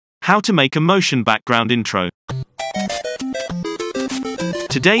How to make a motion background intro.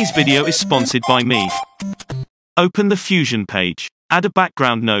 Today's video is sponsored by me. Open the Fusion page. Add a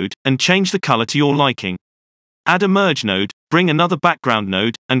background node, and change the color to your liking. Add a merge node, bring another background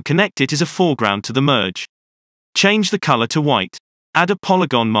node, and connect it as a foreground to the merge. Change the color to white. Add a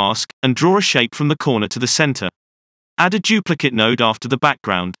polygon mask, and draw a shape from the corner to the center. Add a duplicate node after the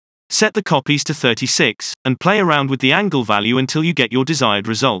background. Set the copies to 36, and play around with the angle value until you get your desired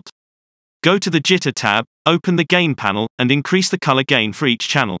result. Go to the Jitter tab, open the Gain panel, and increase the color gain for each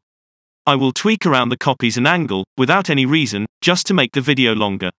channel. I will tweak around the copies and angle, without any reason, just to make the video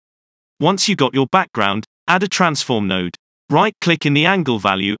longer. Once you got your background, add a transform node. Right-click in the angle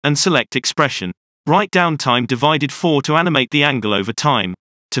value, and select expression. Write down time divided 4 to animate the angle over time.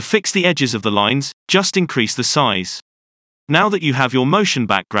 To fix the edges of the lines, just increase the size. Now that you have your motion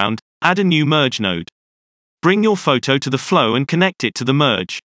background, add a new merge node. Bring your photo to the flow and connect it to the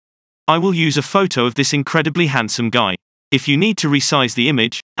merge. I will use a photo of this incredibly handsome guy. If you need to resize the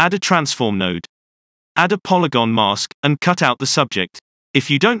image, add a transform node. Add a polygon mask, and cut out the subject. If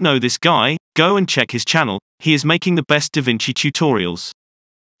you don't know this guy, go and check his channel, he is making the best DaVinci tutorials.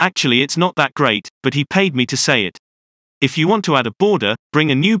 Actually, it's not that great, but he paid me to say it. If you want to add a border,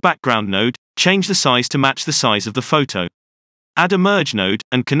 bring a new background node, change the size to match the size of the photo. Add a merge node,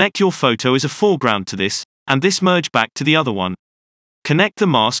 and connect your photo as a foreground to this, and this merge back to the other one. Connect the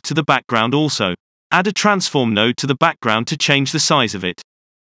mask to the background also. Add a transform node to the background to change the size of it.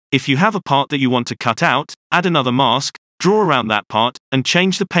 If you have a part that you want to cut out, add another mask, draw around that part, and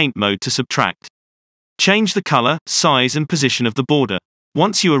change the paint mode to subtract. Change the color, size and position of the border.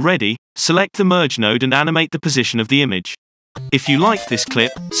 Once you are ready, select the merge node and animate the position of the image. If you liked this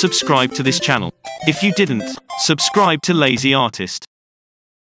clip, subscribe to this channel. If you didn't, subscribe to Lazy Artist.